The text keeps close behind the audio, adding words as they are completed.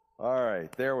All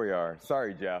right, there we are.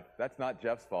 Sorry, Jeff. That's not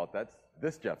Jeff's fault. That's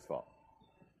this Jeff's fault.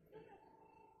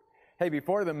 Hey,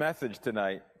 before the message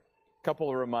tonight, a couple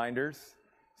of reminders.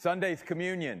 Sunday's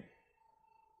communion.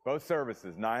 Both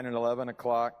services, 9 and 11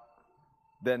 o'clock.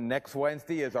 Then next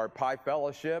Wednesday is our pie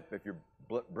fellowship. If you're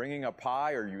bringing a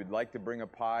pie or you'd like to bring a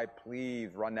pie,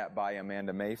 please run that by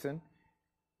Amanda Mason.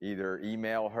 Either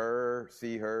email her,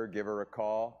 see her, give her a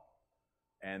call.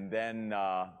 And then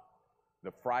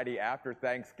the Friday after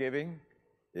Thanksgiving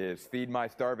is Feed My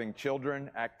Starving Children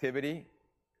activity,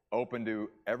 open to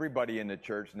everybody in the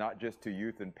church, not just to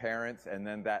youth and parents. And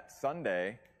then that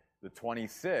Sunday, the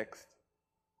 26th,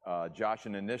 Josh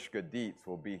and Anishka Dietz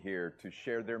will be here to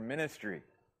share their ministry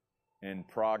in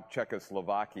Prague,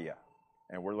 Czechoslovakia.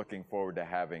 And we're looking forward to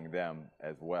having them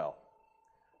as well.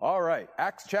 All right,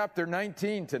 Acts chapter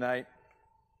 19 tonight.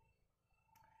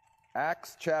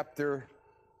 Acts chapter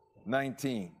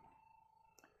 19.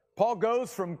 Paul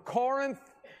goes from Corinth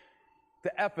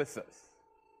to Ephesus.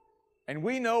 And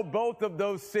we know both of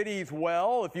those cities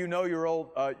well, if you know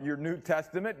your New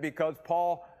Testament, because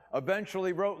Paul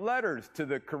eventually wrote letters to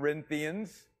the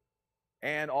Corinthians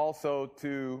and also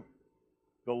to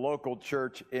the local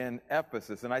church in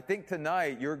Ephesus. And I think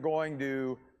tonight you're going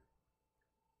to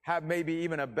have maybe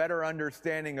even a better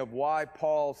understanding of why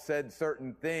Paul said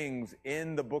certain things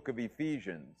in the book of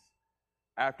Ephesians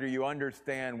after you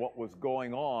understand what was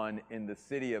going on in the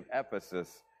city of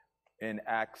Ephesus in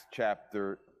Acts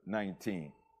chapter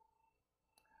 19.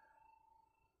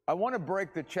 I want to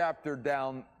break the chapter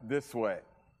down this way.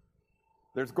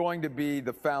 There's going to be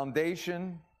the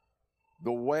foundation,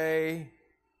 the way,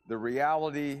 the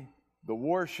reality, the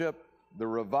worship, the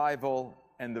revival,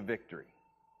 and the victory.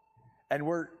 And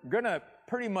we're going to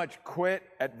pretty much quit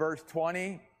at verse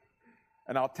 20,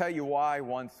 and I'll tell you why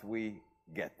once we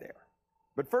get there.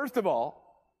 But first of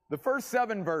all, the first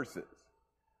 7 verses,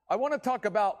 I want to talk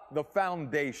about the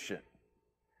foundation.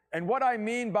 And what I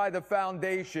mean by the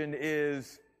foundation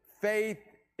is faith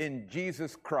in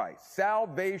Jesus Christ,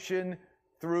 salvation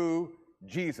through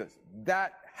Jesus.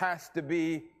 That has to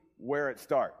be where it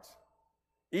starts.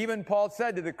 Even Paul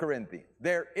said to the Corinthians,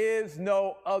 there is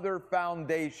no other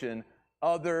foundation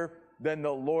other than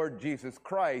the Lord Jesus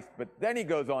Christ. But then he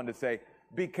goes on to say,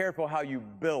 be careful how you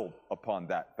build upon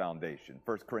that foundation.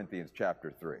 1 Corinthians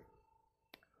chapter 3.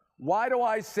 Why do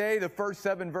I say the first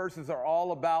 7 verses are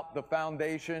all about the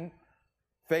foundation?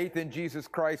 Faith in Jesus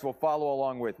Christ will follow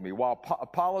along with me. While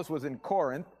Apollos was in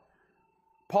Corinth,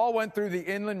 Paul went through the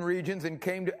inland regions and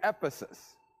came to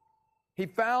Ephesus. He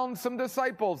found some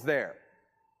disciples there,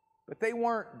 but they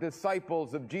weren't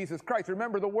disciples of Jesus Christ.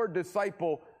 Remember, the word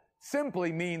disciple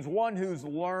simply means one who's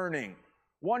learning,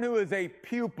 one who is a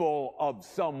pupil of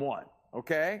someone,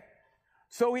 okay?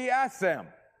 So he asked them,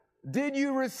 did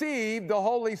you receive the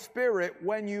Holy Spirit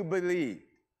when you believed?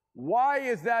 Why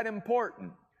is that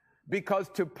important? Because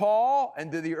to Paul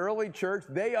and to the early church,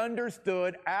 they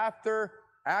understood after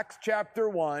Acts chapter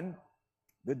 1,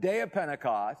 the day of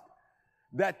Pentecost,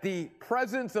 that the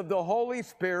presence of the Holy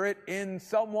Spirit in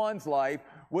someone's life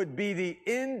would be the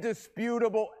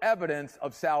indisputable evidence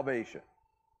of salvation.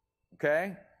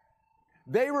 Okay?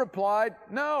 They replied,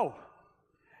 no.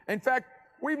 In fact,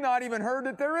 we've not even heard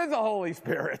that there is a Holy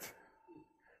Spirit.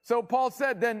 So Paul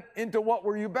said, then, into what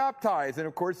were you baptized? And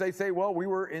of course they say, well, we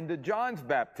were into John's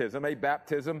baptism, a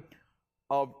baptism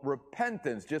of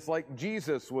repentance, just like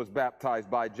Jesus was baptized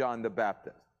by John the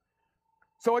Baptist.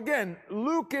 So again,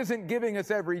 Luke isn't giving us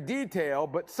every detail,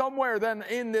 but somewhere then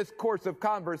in this course of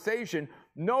conversation,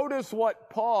 notice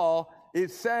what Paul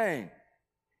is saying.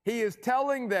 He is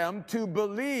telling them to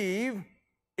believe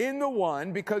in the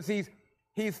one because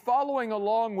he's following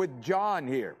along with John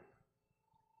here.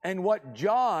 And what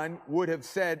John would have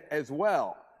said as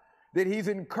well, that he's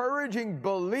encouraging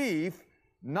belief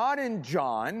not in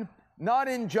John, not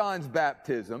in John's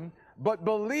baptism, but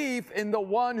belief in the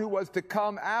one who was to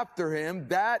come after him,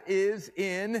 that is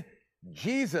in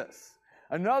Jesus.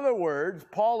 In other words,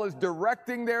 Paul is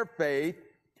directing their faith.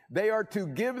 They are to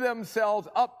give themselves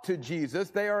up to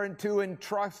Jesus. They are to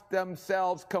entrust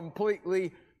themselves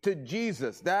completely to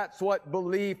Jesus. That's what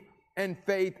belief and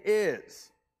faith is.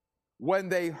 When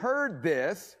they heard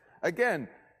this, again,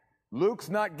 Luke's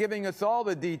not giving us all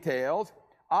the details.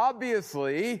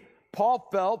 Obviously, Paul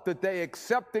felt that they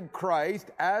accepted Christ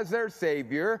as their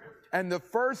Savior, and the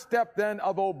first step then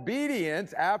of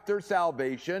obedience after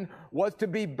salvation was to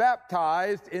be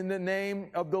baptized in the name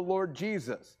of the Lord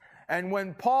Jesus. And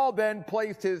when Paul then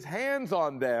placed his hands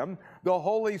on them, the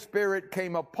Holy Spirit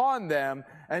came upon them,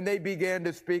 and they began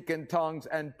to speak in tongues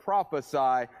and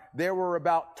prophesy. there were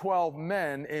about 12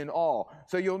 men in all.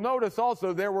 So you'll notice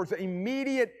also there was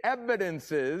immediate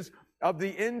evidences of the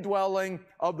indwelling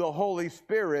of the Holy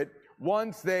Spirit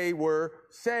once they were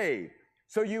saved.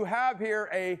 So you have here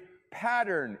a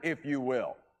pattern, if you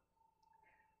will.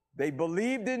 They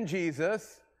believed in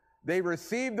Jesus, they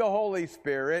received the Holy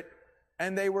Spirit,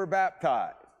 and they were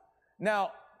baptized.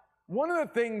 Now, one of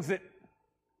the things that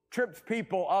trips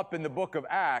people up in the book of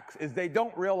Acts is they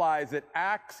don't realize that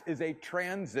Acts is a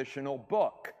transitional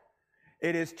book.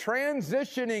 It is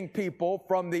transitioning people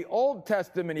from the Old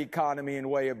Testament economy and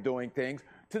way of doing things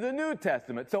to the New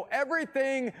Testament. So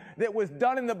everything that was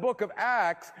done in the book of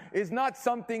Acts is not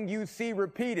something you see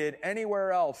repeated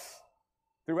anywhere else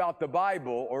throughout the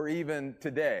Bible or even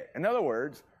today. In other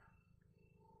words,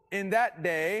 in that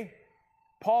day,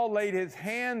 Paul laid his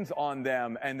hands on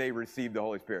them and they received the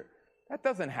Holy Spirit. That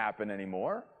doesn't happen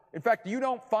anymore. In fact, you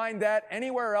don't find that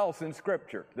anywhere else in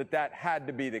Scripture, that had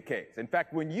to be the case. In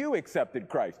fact, when you accepted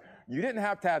Christ, you didn't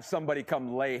have to have somebody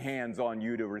come lay hands on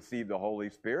you to receive the Holy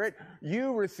Spirit.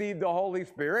 You received the Holy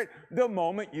Spirit the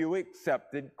moment you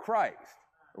accepted Christ.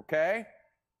 Okay?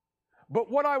 But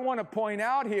what I want to point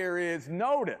out here is,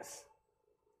 notice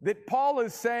that Paul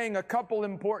is saying a couple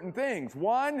important things.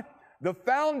 One, the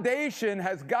foundation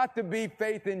has got to be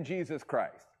faith in Jesus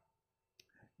Christ.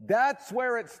 That's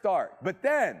where it starts. But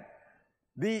then,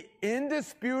 the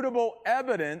indisputable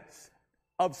evidence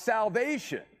of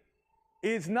salvation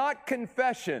is not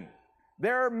confession.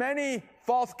 There are many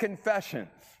false confessions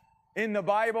in the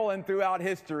Bible and throughout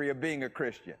history of being a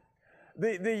Christian.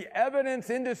 The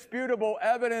evidence, indisputable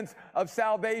evidence of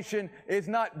salvation is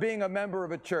not being a member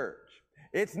of a church.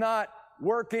 It's not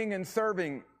working and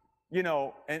serving,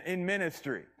 in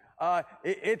ministry.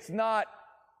 It's not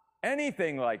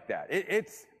anything like that.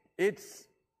 It's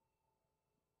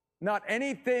not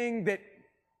anything that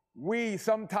we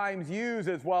sometimes use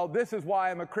as, well, this is why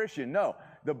I'm a Christian. No,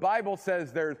 the Bible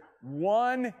says there's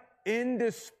one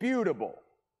indisputable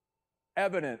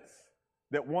evidence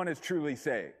that one is truly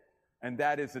saved, and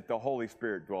that is that the Holy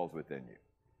Spirit dwells within you.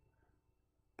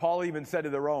 Paul even said to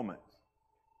the Romans,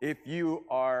 if you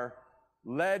are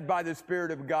led by the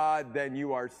Spirit of God, then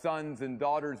you are sons and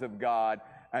daughters of God,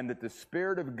 and that the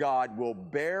Spirit of God will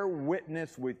bear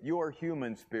witness with your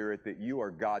human spirit that you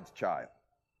are God's child.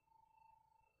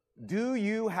 Do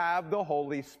you have the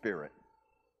Holy Spirit?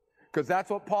 Because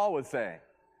that's what Paul was saying.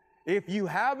 If you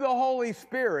have the Holy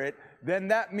Spirit, then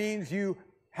that means you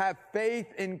have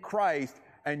faith in Christ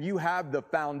and you have the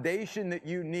foundation that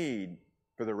you need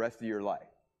for the rest of your life.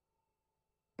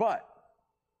 But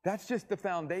that's just the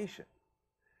foundation.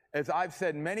 As I've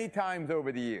said many times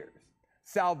over the years,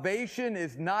 salvation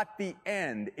is not the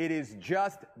end, it is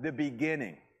just the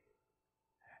beginning.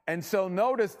 And so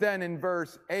notice then in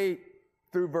verse 8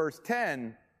 through verse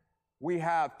 10, we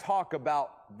have talk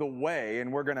about the way,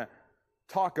 and we're going to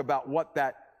talk about what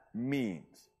that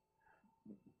means.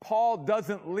 Paul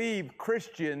doesn't leave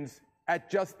Christians at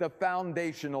just the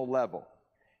foundational level.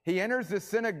 He enters the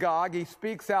synagogue, he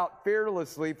speaks out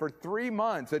fearlessly for 3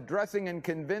 months, addressing and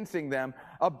convincing them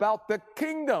about the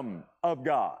kingdom of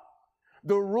God,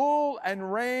 the rule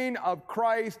and reign of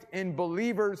Christ in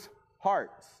believers'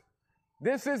 hearts.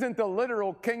 This isn't the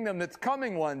literal kingdom that's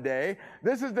coming one day.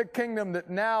 This is the kingdom that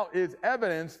now is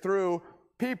evidenced through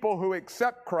people who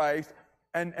accept Christ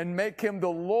and make him the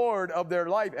Lord of their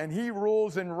life, and he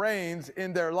rules and reigns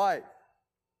in their life.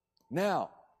 Now,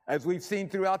 as we've seen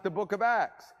throughout the book of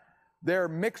Acts, there are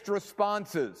mixed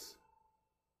responses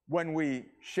when we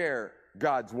share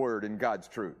God's word and God's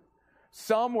truth.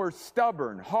 Some were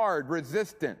stubborn, hard,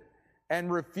 resistant,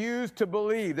 and refused to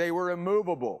believe. They were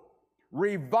immovable,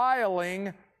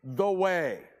 reviling the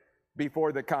way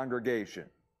before the congregation.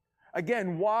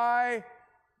 Again, why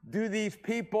do these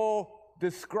people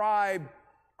describe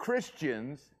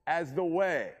Christians as the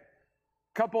way?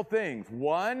 Couple things.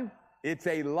 One, it's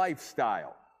a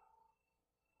lifestyle.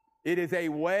 It is a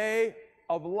way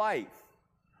of life.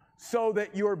 So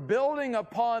that you're building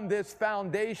upon this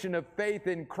foundation of faith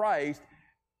in Christ,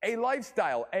 a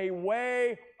lifestyle, a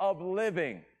way of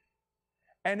living.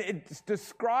 And it's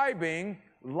describing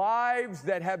lives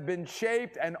that have been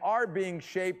shaped and are being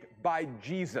shaped by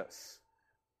Jesus.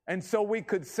 And so we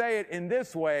could say it in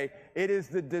this way: it is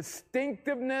the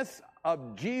distinctiveness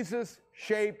of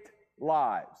Jesus-shaped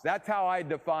lives. That's how I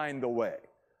define the way.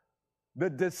 The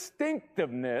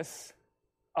distinctiveness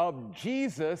of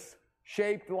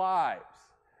Jesus-shaped lives.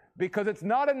 Because it's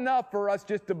not enough for us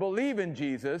just to believe in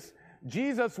Jesus.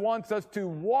 Jesus wants us to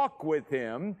walk with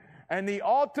him, and the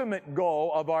ultimate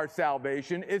goal of our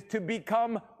salvation is to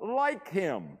become like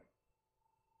him,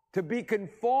 to be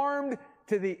conformed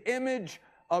to the image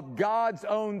of God's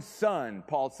own Son,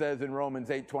 Paul says in Romans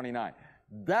 8:29.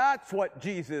 That's what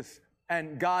Jesus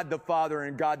and God the Father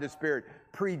and God the Spirit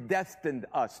predestined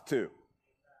us to,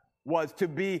 was to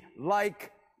be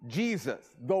like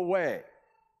Jesus, the way.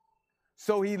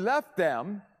 So he left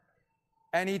them,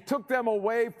 and he took them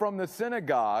away from the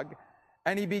synagogue,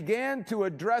 and he began to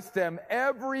address them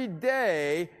every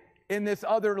day in this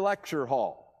other lecture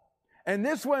hall. And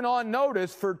this went on,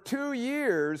 notice, for 2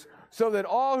 years, so that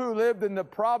all who lived in the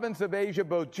province of Asia,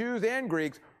 both Jews and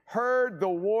Greeks, heard the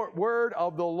word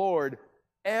of the Lord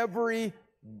every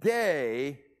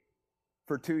day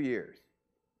for 2 years.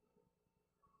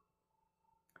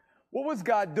 What was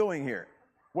God doing here?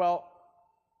 Well,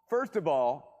 first of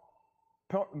all,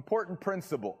 important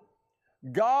principle.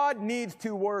 God needs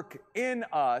to work in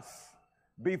us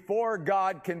before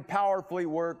God can powerfully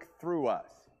work through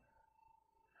us.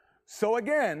 So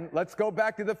again, let's go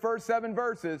back to the first 7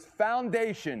 verses.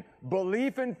 Foundation,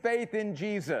 belief and faith in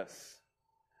Jesus.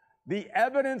 The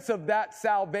evidence of that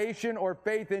salvation or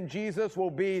faith in Jesus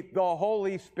will be the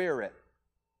Holy Spirit.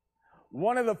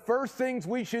 One of the first things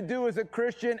we should do as a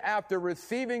Christian after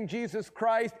receiving Jesus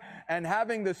Christ and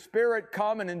having the Spirit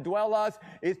come and indwell us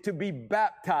is to be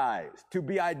baptized, to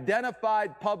be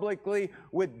identified publicly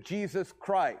with Jesus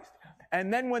Christ.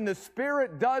 And then when the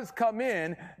Spirit does come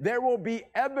in, there will be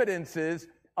evidences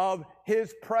of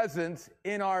His presence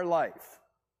in our life.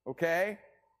 Okay?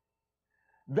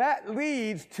 That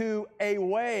leads to a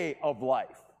way of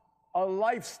life, a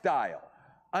lifestyle.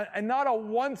 And not a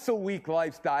once-a-week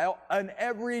lifestyle, an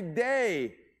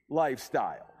everyday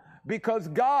lifestyle. Because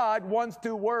God wants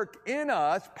to work in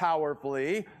us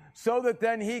powerfully so that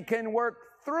then He can work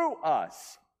through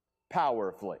us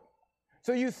powerfully.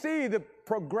 So you see the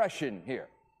progression here.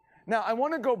 Now, I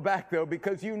want to go back, though,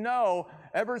 because you know,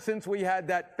 ever since we had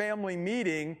that family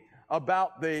meeting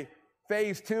about the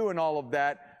phase 2 and all of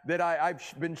that, I've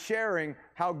been sharing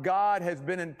how God has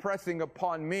been impressing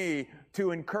upon me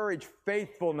to encourage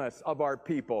faithfulness of our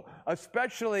people,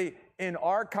 especially in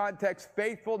our context,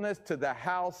 faithfulness to the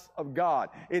house of God.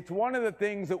 It's one of the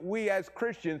things that we as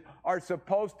Christians are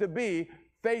supposed to be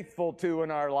faithful to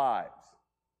in our lives.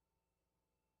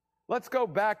 Let's go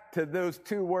back to those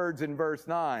 2 words in verse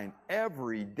 9,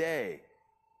 every day.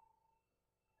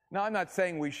 Now, I'm not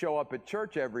saying we show up at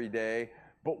church every day,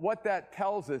 but what that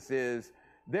tells us is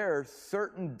there are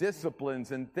certain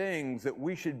disciplines and things that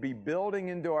we should be building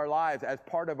into our lives as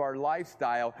part of our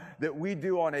lifestyle that we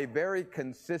do on a very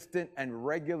consistent and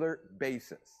regular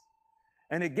basis.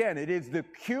 And again, it is the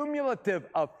cumulative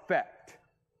effect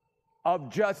of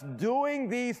just doing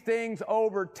these things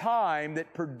over time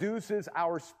that produces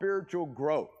our spiritual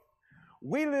growth.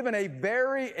 We live in a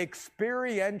very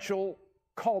experiential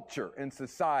culture in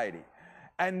society,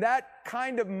 and that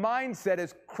kind of mindset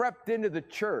has crept into the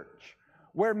church,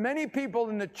 where many people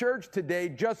in the church today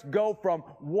just go from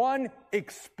one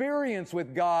experience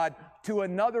with God to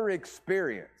another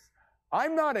experience.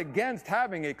 I'm not against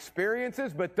having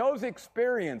experiences, but those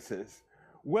experiences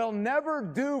will never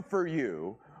do for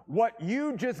you what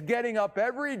you just getting up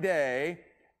every day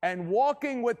and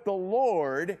walking with the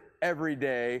Lord every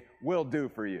day will do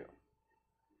for you.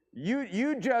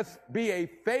 You just be a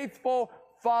faithful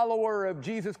follower of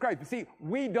Jesus Christ. You see,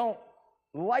 we don't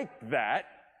like that,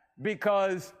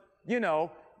 because,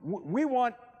 we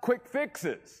want quick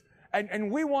fixes.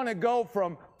 And we want to go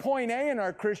from point A in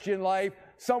our Christian life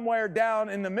somewhere down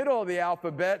in the middle of the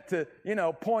alphabet to,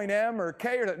 point M or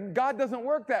K. God doesn't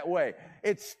work that way.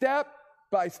 It's step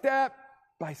by step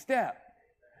by step.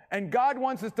 And God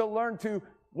wants us to learn to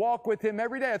walk with Him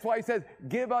every day. That's why He says,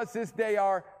 give us this day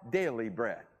our daily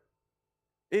bread.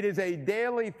 It is a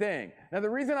daily thing. Now, the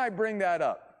reason I bring that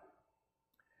up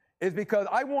is because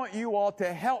I want you all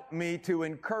to help me to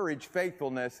encourage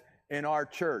faithfulness in our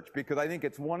church, because I think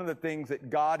it's one of the things that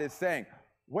God is saying.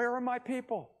 Where are my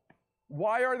people?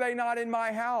 Why are they not in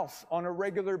my house on a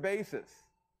regular basis?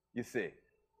 You see.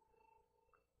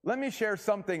 Let me share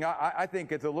something I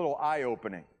think it's a little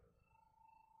eye-opening.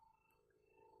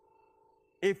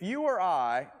 If you or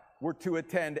I were to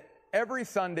attend every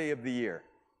Sunday of the year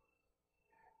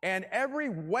and every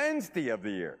Wednesday of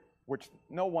the year, which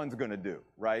no one's going to do,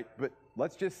 right? But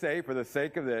let's just say, for the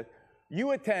sake of this, you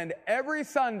attend every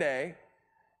Sunday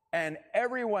and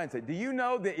every Wednesday. Do you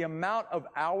know the amount of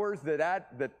hours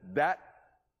that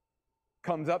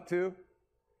comes up to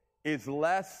is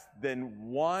less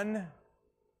than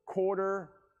 1/4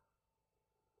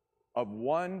 of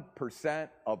 1%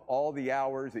 of all the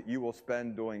hours that you will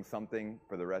spend doing something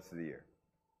for the rest of the year?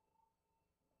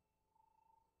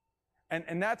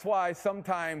 And that's why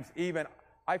sometimes even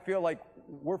I feel like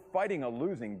we're fighting a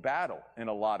losing battle in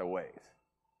a lot of ways.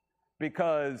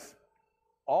 because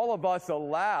all of us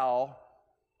allow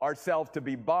ourselves to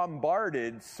be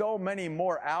bombarded so many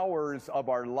more hours of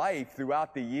our life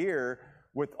throughout the year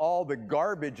with all the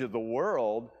garbage of the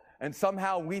world, and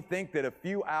somehow we think that a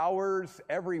few hours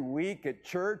every week at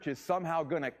church is somehow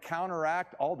going to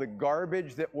counteract all the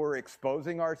garbage that we're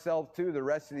exposing ourselves to the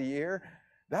rest of the year.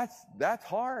 That's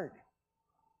hard.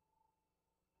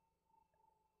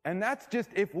 And that's just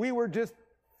if we were just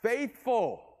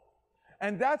faithful.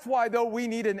 And that's why, though, we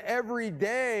need an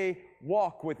everyday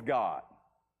walk with God.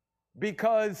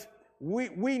 Because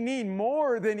we need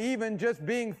more than even just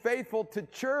being faithful to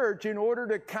church in order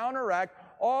to counteract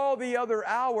all the other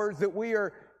hours that we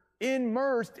are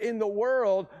immersed in the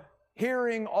world,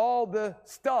 hearing all the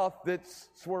stuff that's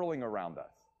swirling around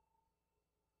us.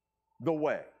 The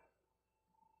way.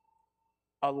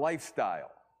 A lifestyle.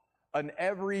 An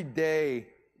everyday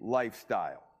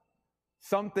lifestyle.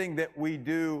 Something that we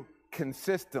do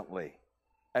consistently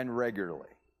and regularly.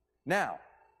 Now,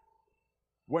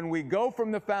 when we go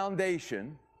from the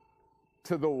foundation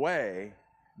to the way,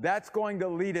 that's going to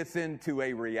lead us into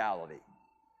a reality.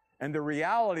 And the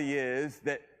reality is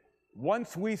that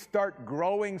once we start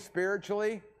growing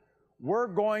spiritually, we're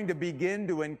going to begin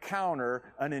to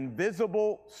encounter an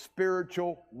invisible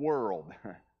spiritual world.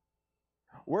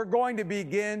 We're going to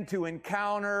begin to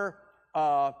encounter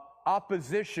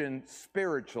opposition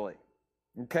spiritually.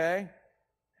 Okay?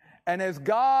 And as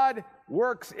God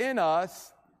works in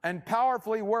us and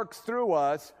powerfully works through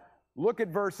us, look at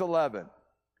verse 11.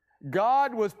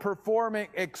 God was performing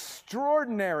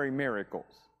extraordinary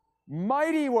miracles,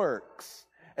 mighty works,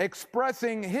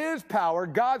 expressing his power,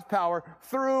 God's power,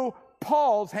 through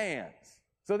Paul's hands.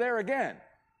 So there again,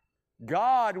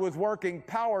 God was working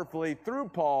powerfully through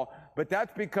Paul, but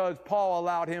that's because Paul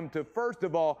allowed him to, first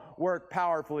of all, work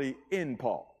powerfully in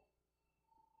Paul.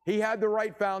 He had the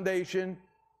right foundation.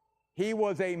 He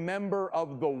was a member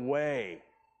of the way.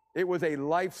 It was a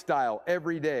lifestyle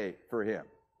every day for him.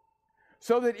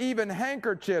 So that even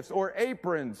handkerchiefs or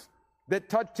aprons that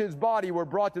touched his body were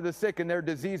brought to the sick and their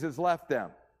diseases left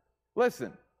them.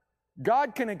 Listen,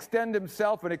 God can extend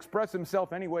himself and express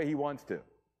himself any way he wants to.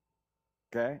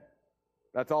 Okay?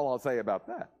 That's all I'll say about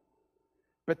that.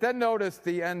 But then notice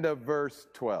the end of verse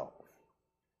 12.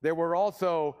 There were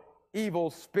also evil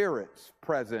spirits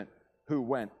present who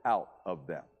went out of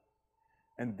them.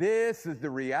 And this is the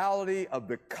reality of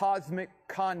the cosmic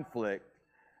conflict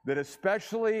that,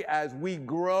 especially as we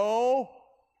grow,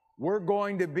 we're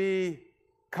going to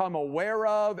become aware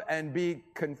of and be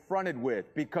confronted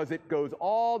with, because it goes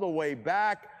all the way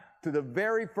back to the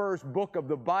very first book of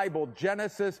the Bible,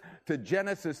 Genesis, to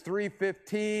Genesis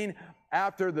 3:15,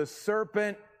 after the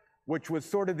serpent, which was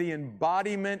sort of the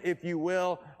embodiment, if you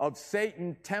will, of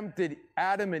Satan, tempted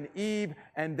Adam and Eve,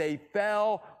 and they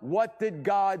fell. What did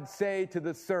God say to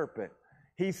the serpent?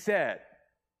 He said,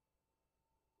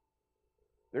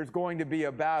 there's going to be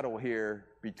a battle here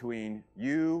between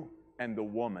you and the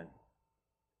woman.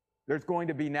 There's going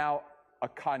to be now a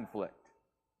conflict.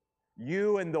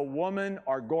 You and the woman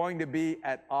are going to be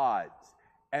at odds.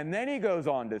 And then he goes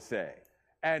on to say,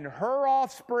 and her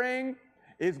offspring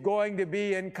is going to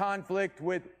be in conflict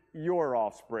with your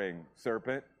offspring,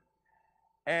 serpent.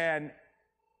 And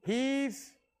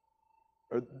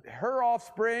her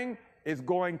offspring is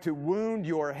going to wound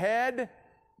your head.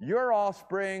 Your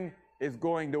offspring is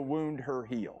going to wound her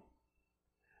heel.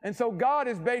 And so God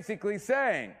is basically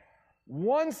saying,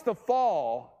 once the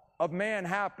fall of man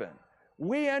happened,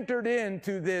 we entered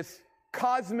into this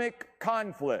cosmic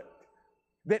conflict.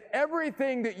 That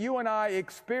everything that you and I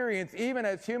experience, even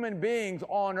as human beings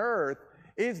on earth,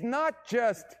 is not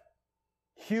just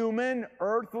human,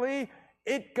 earthly.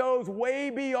 It goes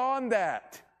way beyond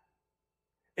that.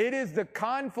 It is the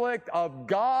conflict of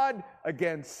God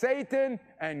against Satan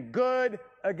and good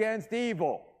against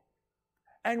evil.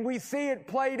 And we see it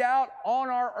played out on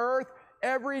our earth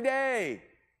every day.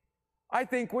 I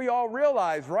think we all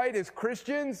realize, right, as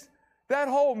Christians, that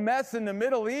whole mess in the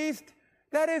Middle East,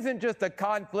 that isn't just a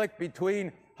conflict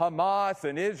between Hamas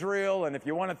and Israel, and if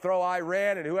you want to throw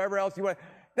Iran and whoever else you want.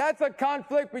 That's a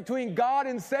conflict between God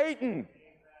and Satan.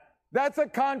 That's a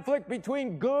conflict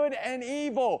between good and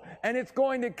evil, and it's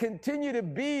going to continue to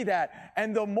be that.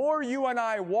 And the more you and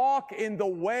I walk in the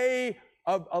way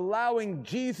of allowing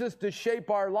Jesus to shape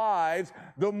our lives,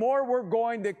 the more we're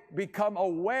going to become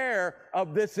aware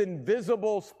of this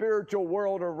invisible spiritual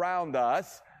world around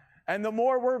us, and the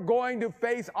more we're going to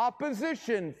face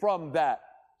opposition from that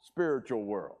spiritual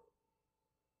world.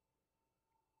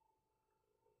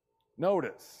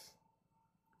 Notice,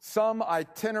 some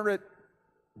itinerant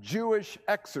Jewish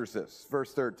exorcists,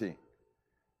 verse 13,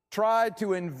 tried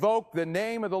to invoke the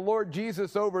name of the Lord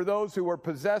Jesus over those who were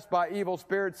possessed by evil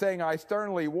spirits, saying, I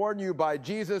sternly warn you by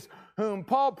Jesus, whom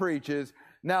Paul preaches.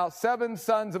 Now 7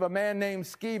 sons of a man named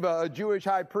Sceva, a Jewish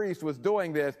high priest, was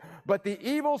doing this. But the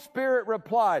evil spirit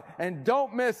replied, and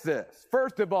don't miss this.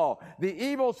 First of all, the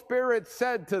evil spirit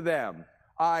said to them,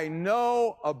 I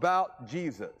know about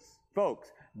Jesus.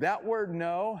 Folks, that word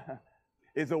know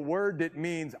is a word that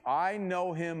means I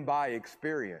know him by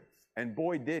experience. And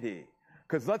boy, did he.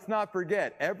 Because let's not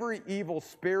forget, every evil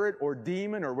spirit or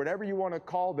demon or whatever you want to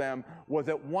call them was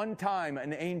at one time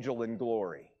an angel in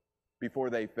glory before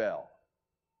they fell.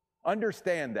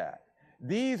 Understand that.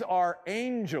 These are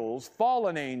angels,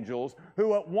 fallen angels,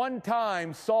 who at one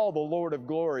time saw the Lord of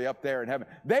glory up there in heaven.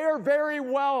 They are very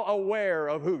well aware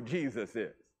of who Jesus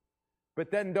is. But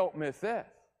then don't miss this.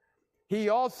 He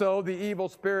also, the evil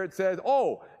spirit says,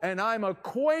 oh, and I'm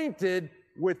acquainted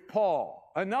with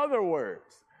Paul. In other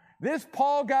words, this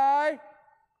Paul guy,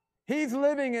 he's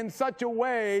living in such a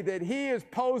way that he is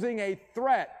posing a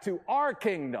threat to our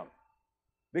kingdom.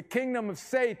 The kingdom of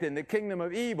Satan, the kingdom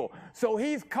of evil. So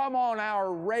he's come on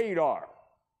our radar,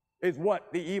 is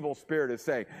what the evil spirit is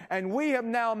saying. And we have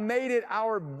now made it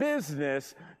our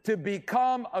business to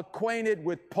become acquainted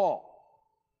with Paul.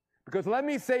 Because let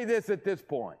me say this at this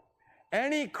point.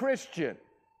 Any Christian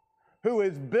who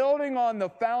is building on the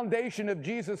foundation of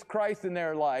Jesus Christ in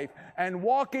their life and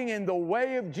walking in the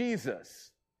way of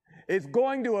Jesus is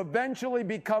going to eventually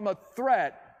become a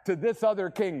threat to this other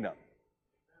kingdom.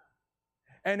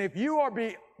 And if you are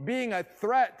being a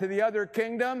threat to the other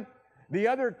kingdom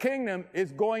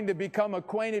is going to become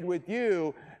acquainted with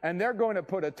you, and they're going to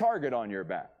put a target on your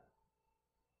back.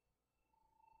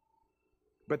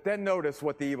 But then notice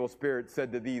what the evil spirit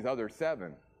said to these other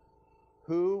 7.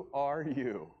 Who are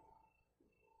you?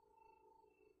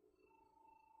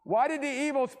 Why did the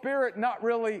evil spirit not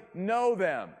really know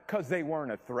them? Because they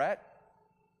weren't a threat.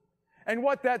 And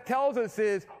what that tells us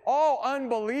is all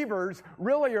unbelievers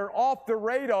really are off the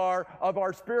radar of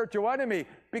our spiritual enemy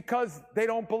because they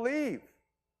don't believe.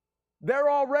 They're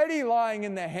already lying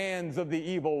in the hands of the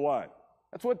evil one.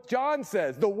 That's what John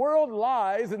says. The world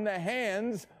lies in the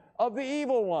hands of the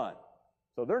evil one.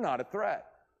 So they're not a threat.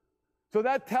 So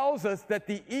that tells us that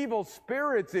the evil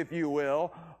spirits, if you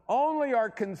will, only are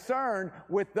concerned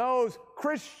with those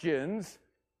Christians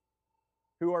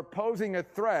who are posing a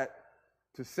threat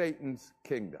to Satan's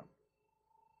kingdom.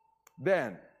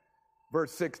 Then,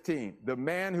 verse 16, the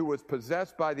man who was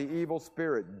possessed by the evil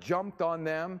spirit jumped on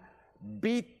them,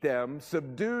 beat them,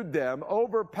 subdued them,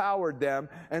 overpowered them,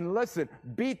 and listen,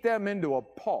 beat them into a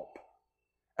pulp,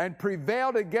 and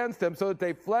prevailed against them so that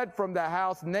they fled from the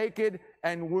house naked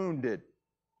and wounded.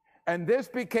 And this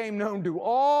became known to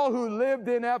all who lived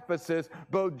in Ephesus,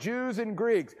 both Jews and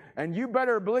Greeks. And you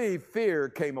better believe fear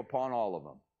came upon all of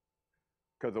them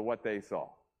because of what they saw.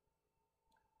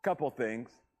 Couple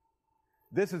things.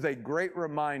 This is a great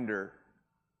reminder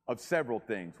of several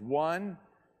things. One,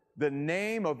 the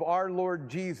name of our Lord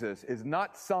Jesus is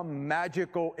not some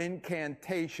magical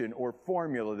incantation or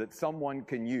formula that someone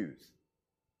can use.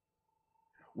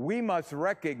 We must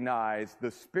recognize the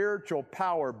spiritual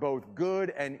power, both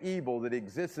good and evil, that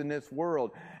exists in this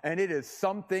world. And it is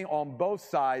something on both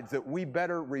sides that we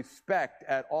better respect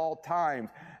at all times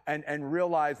and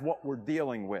realize what we're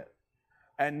dealing with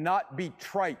and not be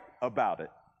trite about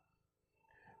it.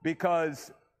 Because,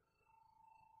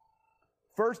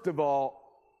 first of all,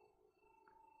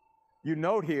 you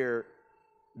note here,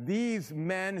 these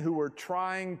men who were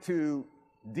trying to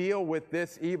deal with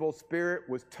this evil spirit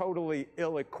was totally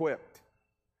ill-equipped.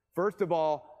 First of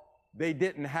all, they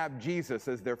didn't have Jesus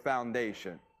as their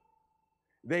foundation.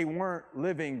 They weren't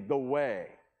living the way.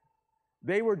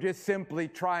 They were just simply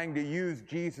trying to use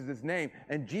Jesus' name.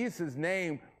 And Jesus'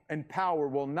 name and power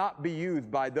will not be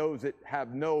used by those that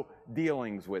have no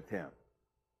dealings with him,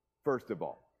 first of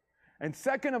all. And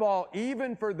second of all,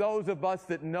 even for those of us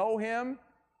that know him,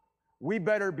 we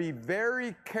better be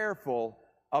very careful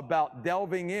about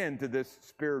delving into this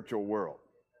spiritual world.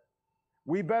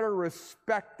 We better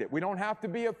respect it. We don't have to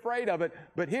be afraid of it.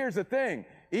 But here's the thing.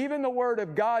 Even the Word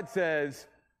of God says,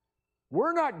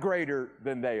 we're not greater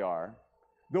than they are.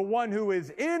 The one who is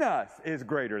in us is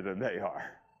greater than they are.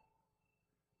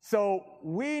 So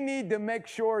we need to make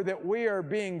sure that we are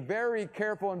being very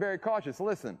careful and very cautious.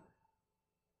 Listen,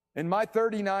 in my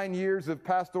 39 years of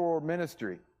pastoral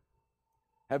ministry,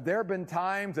 have there been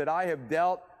times that I have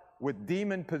dealt with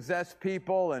demon-possessed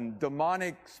people and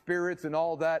demonic spirits and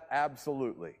all that?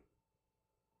 Absolutely.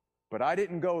 But I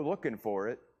didn't go looking for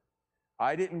it.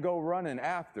 I didn't go running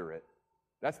after it.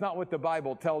 That's not what the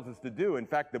Bible tells us to do. In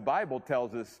fact, the Bible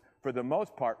tells us, for the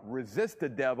most part, resist the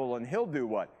devil and he'll do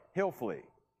what? he'll flee.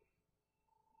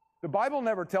 The Bible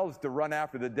never tells us to run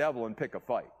after the devil and pick a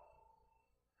fight.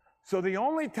 So the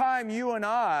only time you and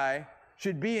I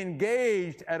should be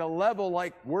engaged at a level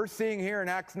like we're seeing here in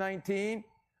Acts 19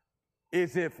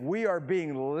 is if we are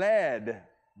being led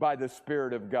by the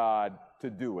Spirit of God to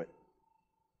do it.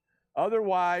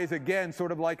 Otherwise, again,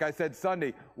 sort of like I said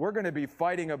Sunday, we're going to be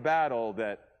fighting a battle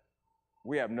that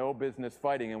we have no business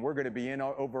fighting, and we're going to be in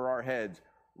over our heads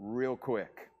real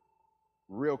quick.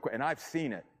 Real quick. And I've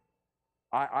seen it.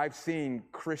 I've seen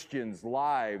Christians'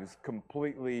 lives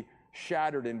completely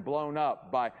shattered and blown up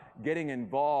by getting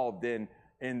involved in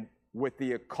with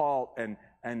the occult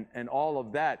and all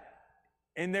of that.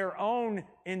 In their own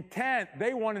intent,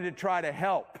 they wanted to try to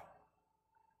help,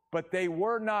 but they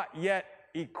were not yet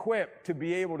equipped to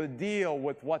be able to deal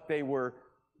with what they were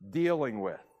dealing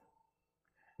with.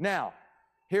 Now,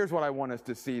 here's what I want us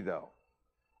to see, though.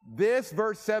 This,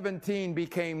 verse 17,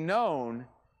 became known,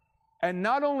 and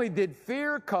not only did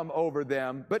fear come over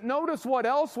them, but notice what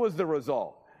else was the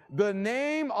result. The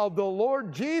name of the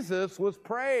Lord Jesus was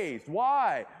praised.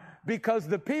 Why? Because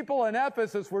the people in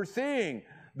Ephesus were seeing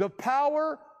the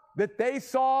power that they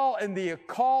saw in the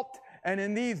occult and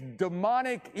in these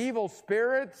demonic evil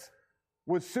spirits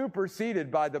was superseded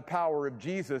by the power of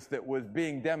Jesus that was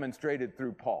being demonstrated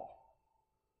through Paul.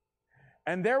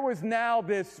 And there was now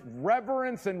this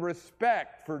reverence and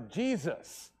respect for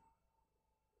Jesus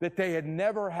that they had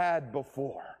never had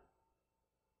before.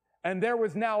 And there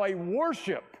was now a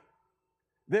worship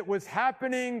that was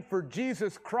happening for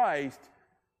Jesus Christ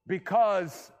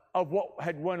because of what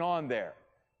had went on there.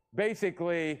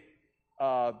 Basically,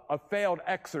 a failed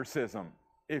exorcism,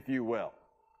 if you will.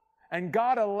 And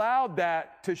God allowed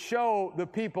that to show the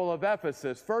people of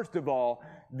Ephesus, first of all,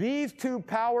 these two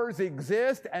powers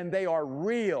exist and they are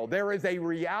real. There is a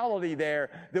reality there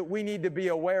that we need to be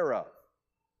aware of.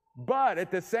 But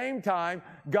at the same time,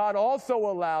 God also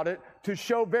allowed it to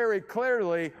show very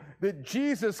clearly that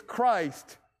Jesus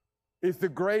Christ is the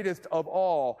greatest of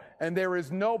all, and there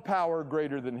is no power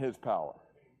greater than his power.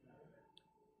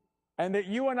 And that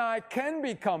you and I can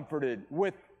be comforted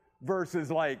with verses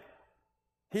like,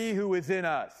 he who is in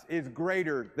us is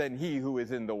greater than he who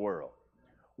is in the world.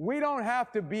 We don't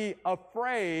have to be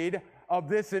afraid of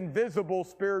this invisible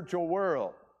spiritual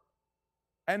world.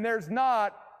 And there's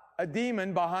not a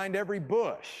demon behind every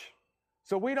bush.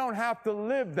 So we don't have to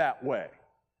live that way.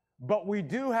 But we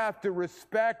do have to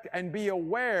respect and be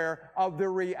aware of the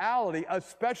reality,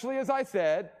 especially, as I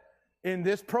said, in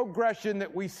this progression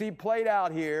that we see played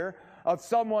out here of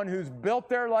someone who's built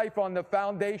their life on the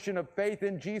foundation of faith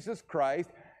in Jesus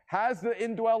Christ, has the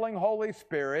indwelling Holy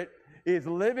Spirit, is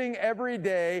living every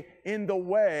day in the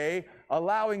way,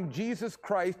 allowing Jesus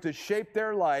Christ to shape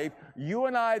their life. You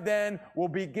and I then will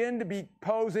begin to be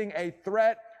posing a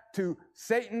threat to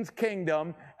Satan's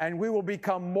kingdom, and we will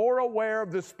become more aware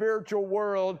of the spiritual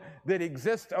world that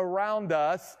exists around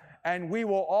us, and we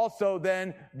will also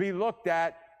then be looked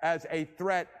at as a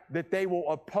threat that they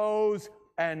will oppose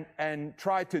and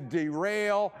try to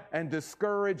derail and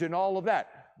discourage and all of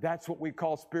that. That's what we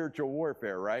call spiritual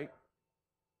warfare, right?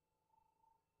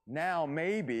 Now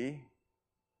maybe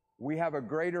we have a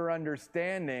greater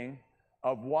understanding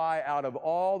of why, out of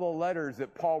all the letters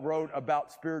that Paul wrote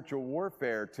about spiritual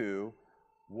warfare to,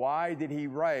 why did he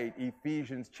write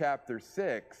Ephesians chapter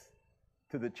 6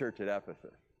 to the church at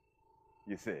Ephesus?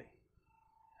 You see,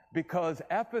 because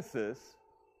Ephesus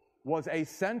was a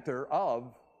center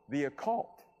of the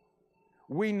occult.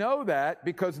 We know that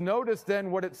because notice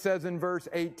then what it says in verse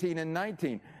 18 and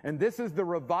 19. And this is the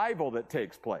revival that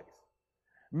takes place.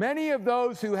 Many of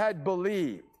those who had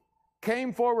believed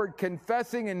came forward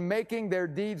confessing and making their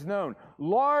deeds known.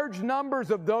 Large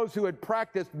numbers of those who had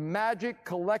practiced magic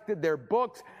collected their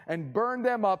books and burned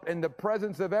them up in the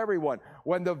presence of everyone.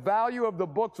 When the value of the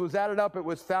books was added up, it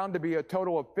was found to be a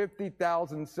total of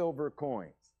 50,000 silver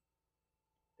coins.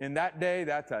 In that day,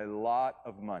 that's a lot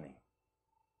of money.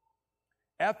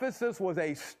 Ephesus was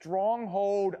a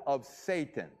stronghold of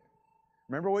Satan.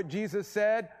 Remember what Jesus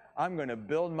said? I'm going to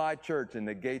build my church and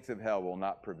the gates of hell will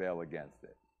not prevail against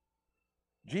it.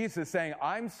 Jesus saying,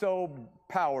 I'm so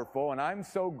powerful and I'm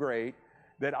so great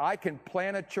that I can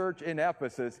plant a church in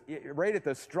Ephesus right at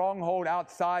the stronghold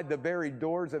outside the very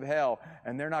doors of hell,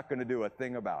 and they're not going to do a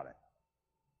thing about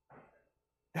it.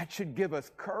 That should give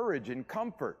us courage and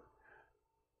comfort.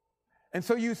 And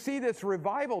so you see this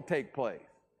revival take place.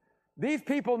 These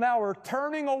people now are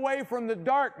turning away from the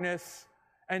darkness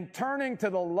and turning to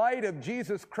the light of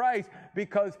Jesus Christ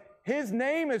because his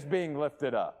name is being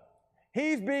lifted up.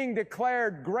 He's being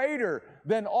declared greater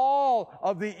than all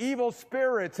of the evil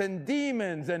spirits and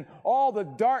demons and all the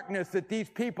darkness that these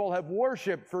people have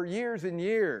worshiped for years and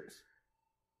years.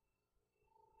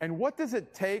 And what does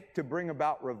it take to bring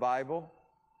about revival?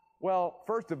 Well,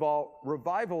 first of all,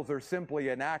 revivals are simply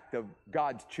an act of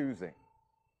God's choosing.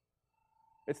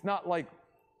 It's not like,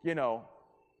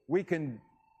 we can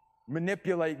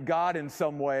manipulate God in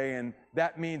some way, and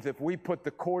that means if we put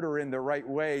the quarter in the right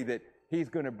way that He's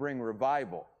going to bring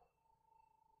revival.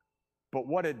 But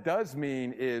what it does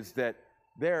mean is that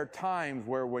there are times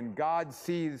where when God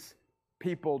sees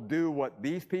people do what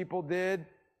these people did,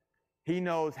 He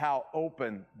knows how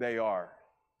open they are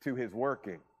to His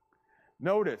working.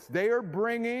 Notice, they are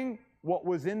bringing what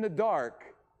was in the dark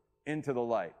into the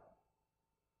light.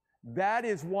 That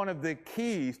is one of the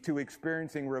keys to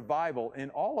experiencing revival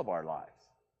in all of our lives.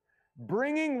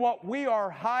 Bringing what we are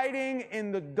hiding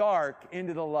in the dark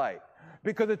into the light.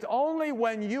 Because it's only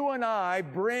when you and I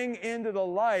bring into the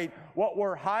light what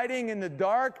we're hiding in the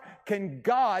dark can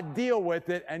God deal with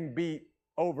it and be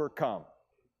overcome.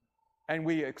 And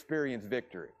we experience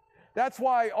victory. That's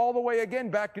why all the way again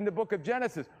back in the book of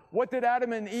Genesis, what did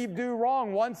Adam and Eve do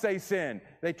wrong once they sinned?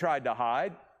 They tried to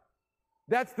hide.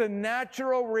 That's the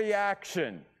natural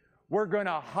reaction. We're going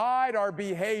to hide our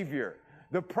behavior.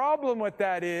 The problem with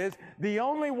that is the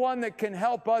only one that can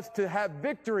help us to have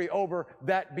victory over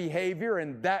that behavior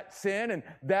and that sin and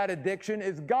that addiction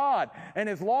is God. And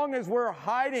as long as we're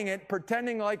hiding it,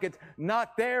 pretending like it's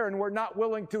not there and we're not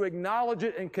willing to acknowledge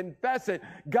it and confess it,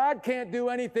 God can't do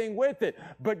anything with it.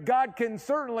 But God can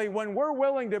certainly, when we're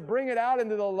willing to bring it out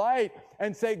into the light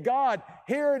and say, God,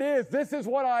 here it is. This is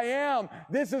what I am.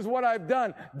 This is what I've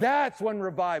done. That's when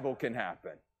revival can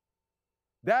happen.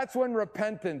 That's when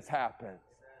repentance happens.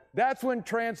 That's when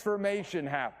transformation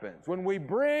happens. When we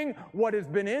bring what has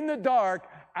been in the dark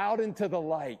out into the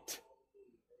light.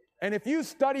 And if you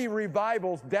study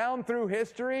revivals down through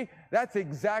history, that's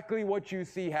exactly what you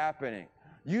see happening.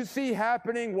 You see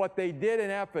happening what they did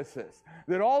in Ephesus.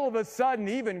 That all of a sudden,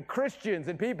 even Christians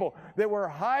and people that were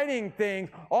hiding things,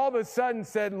 all of a sudden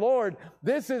said, Lord,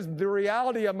 this is the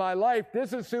reality of my life.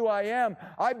 This is who I am.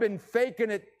 I've been faking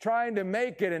it, trying to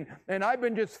make it, and I've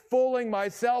been just fooling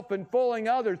myself and fooling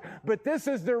others. But this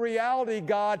is the reality,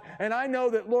 God, and I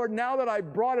know that, Lord, now that I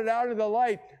brought it out into the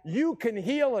light, you can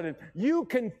heal it, and you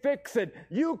can fix it,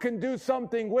 you can do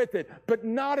something with it, but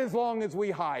not as long as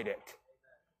we hide it.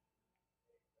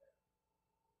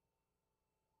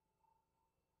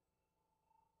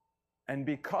 And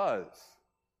because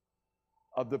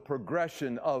of the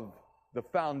progression of the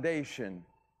foundation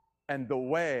and the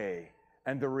way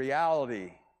and the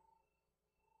reality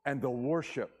and the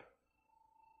worship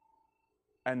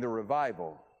and the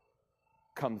revival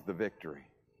comes the victory.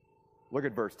 Look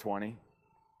at verse 20.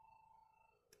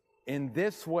 In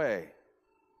this way,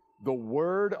 the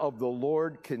word of the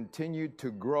Lord continued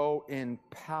to grow in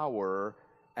power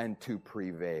and to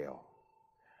prevail.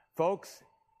 Folks,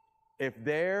 if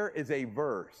there is a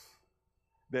verse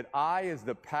that I, as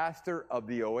the pastor of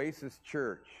the Oasis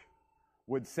Church,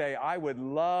 would say, I would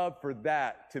love for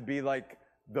that to be like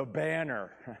the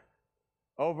banner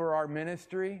over our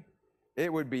ministry,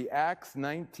 it would be Acts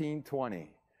 19:20.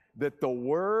 That the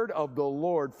word of the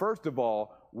Lord, first of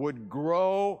all, would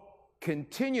grow,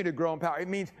 continue to grow in power. It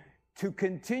means to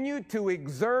continue to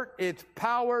exert its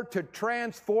power to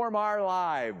transform our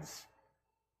lives.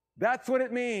 That's what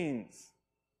it means.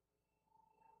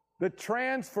 The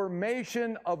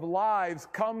transformation of lives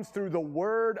comes through the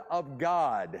Word of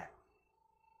God.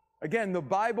 Again, the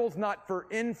Bible's not for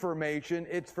information,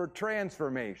 it's for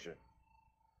transformation.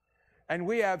 And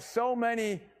we have so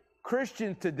many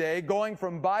Christians today going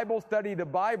from Bible study to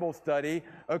Bible study,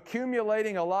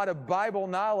 accumulating a lot of Bible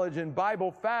knowledge and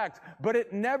Bible facts, but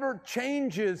it never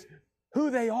changes who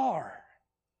they are.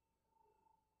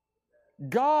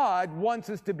 God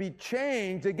wants us to be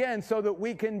changed, again, so that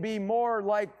we can be more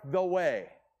like the way,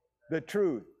 the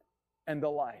truth, and the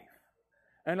life.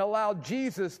 And allow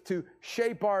Jesus to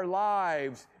shape our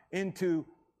lives into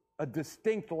a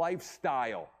distinct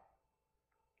lifestyle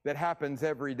that happens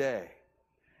every day.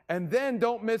 And then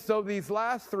don't miss these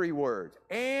last three words.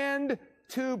 And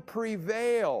to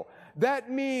prevail.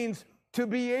 That means to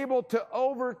be able to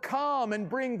overcome and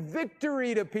bring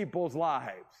victory to people's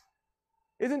lives.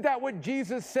 Isn't that what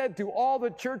Jesus said to all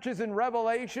the churches in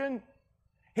Revelation?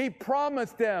 He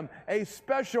promised them a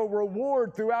special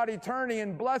reward throughout eternity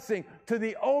and blessing to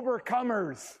the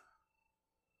overcomers,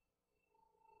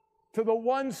 to the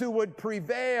ones who would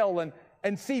prevail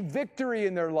and see victory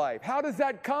in their life. How does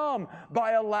that come?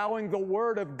 By allowing the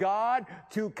Word of God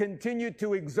to continue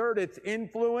to exert its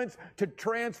influence, to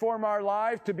transform our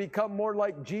lives, to become more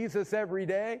like Jesus every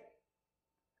day.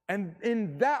 And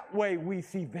in that way, we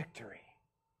see victory.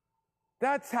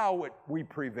 That's how we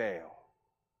prevail.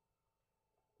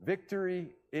 Victory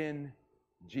in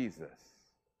Jesus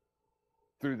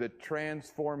through the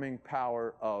transforming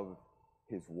power of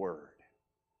His Word.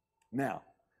 Now,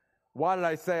 why did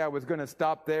I say I was going to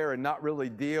stop there and not really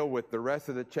deal with the rest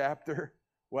of the chapter?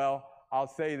 Well, I'll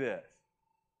say this.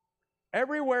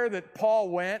 Everywhere that Paul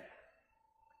went,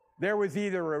 there was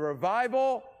either a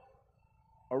revival,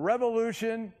 a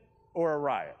revolution, or a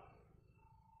riot.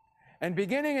 And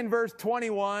beginning in verse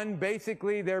 21,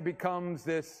 basically there becomes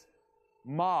this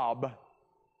mob,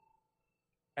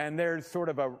 and there's sort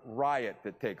of a riot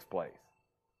that takes place.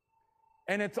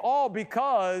 And it's all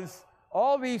because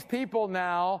all these people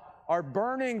now are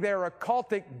burning their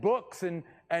occultic books and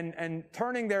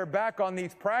turning their back on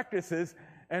these practices.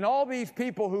 And all these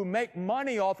people who make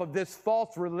money off of this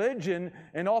false religion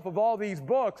and off of all these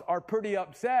books are pretty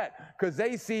upset because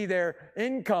they see their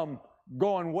income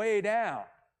going way down.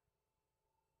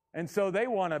 And so they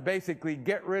want to basically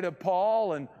get rid of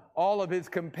Paul and all of his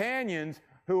companions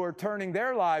who are turning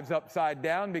their lives upside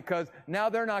down because now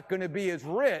they're not going to be as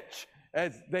rich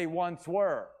as they once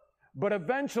were. But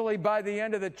eventually, by the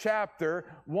end of the chapter,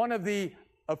 one of the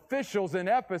officials in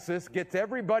Ephesus gets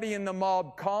everybody in the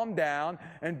mob calmed down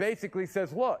and basically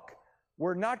says, look,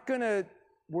 we're not going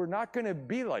to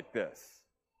be like this.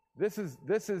 This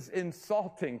is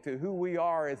insulting to who we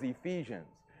are as Ephesians.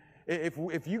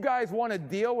 If you guys want to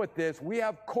deal with this, we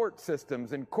have court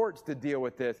systems and courts to deal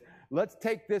with this. Let's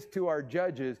take this to our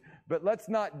judges, but let's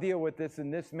not deal with this in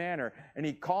this manner. And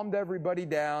he calmed everybody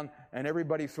down, and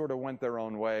everybody sort of went their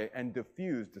own way and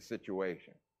diffused the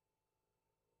situation.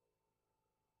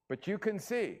 But you can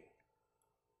see,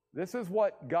 this is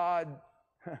what God,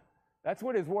 that's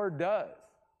what His Word does.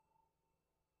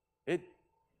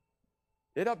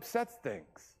 It upsets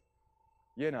things,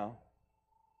 you know.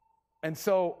 And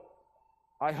so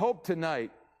I hope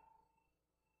tonight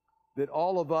that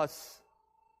all of us,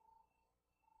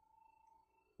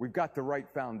 we've got the right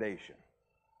foundation.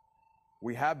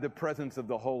 We have the presence of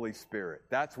the Holy Spirit.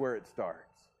 That's where it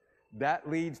starts. That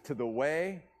leads to the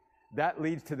way. That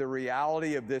leads to the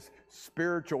reality of this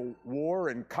spiritual war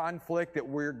and conflict that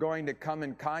we're going to come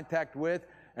in contact with,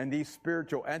 and these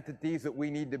spiritual entities that we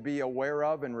need to be aware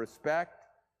of and respect.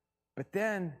 But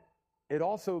then it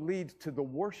also leads to the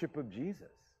worship of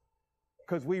Jesus,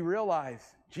 because we realize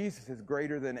Jesus is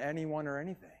greater than anyone or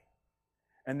anything.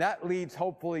 And that leads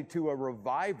hopefully to a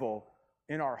revival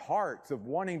in our hearts of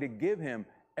wanting to give Him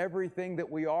everything that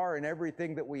we are and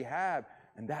everything that we have,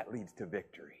 and that leads to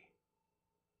victory.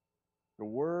 The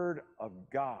Word of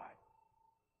God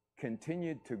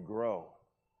continued to grow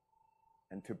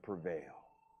and to prevail.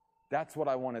 That's what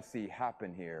I want to see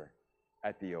happen here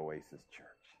at the Oasis Church.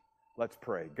 Let's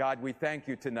pray. God, we thank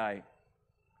You tonight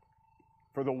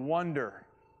for the wonder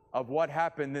of what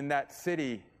happened in that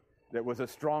city that was a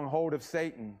stronghold of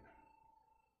Satan.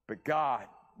 But God,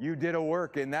 You did a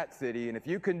work in that city, and if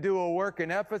You can do a work in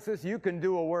Ephesus, You can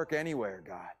do a work anywhere,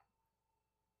 God.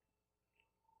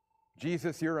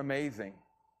 Jesus, You're amazing.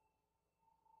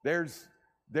 There's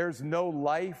no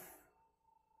life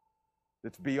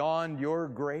that's beyond Your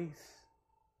grace.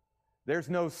 There's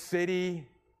no city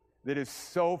that is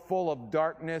so full of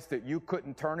darkness that You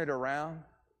couldn't turn it around.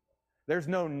 There's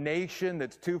no nation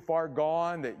that's too far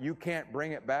gone that You can't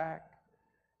bring it back.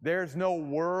 There's no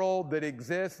world that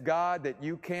exists, God, that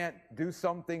You can't do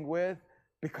something with,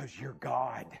 because You're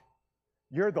God.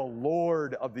 You're the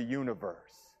Lord of the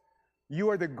universe. You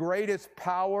are the greatest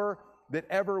power that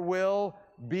ever will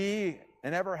be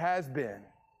and ever has been.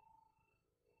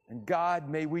 And God,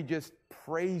 may we just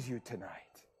praise You tonight.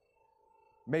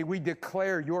 May we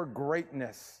declare Your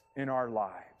greatness in our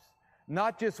lives,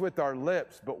 not just with our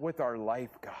lips, but with our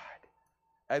life, God,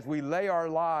 as we lay our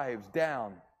lives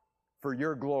down for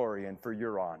Your glory and for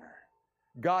Your honor.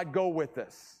 God, go with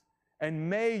us, and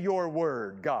may Your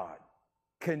Word, God,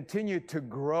 continue to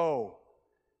grow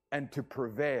and to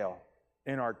prevail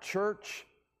in our church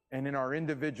and in our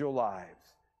individual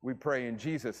lives. We pray in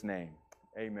Jesus' name.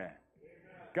 Amen.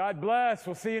 God bless.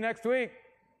 We'll see you next week.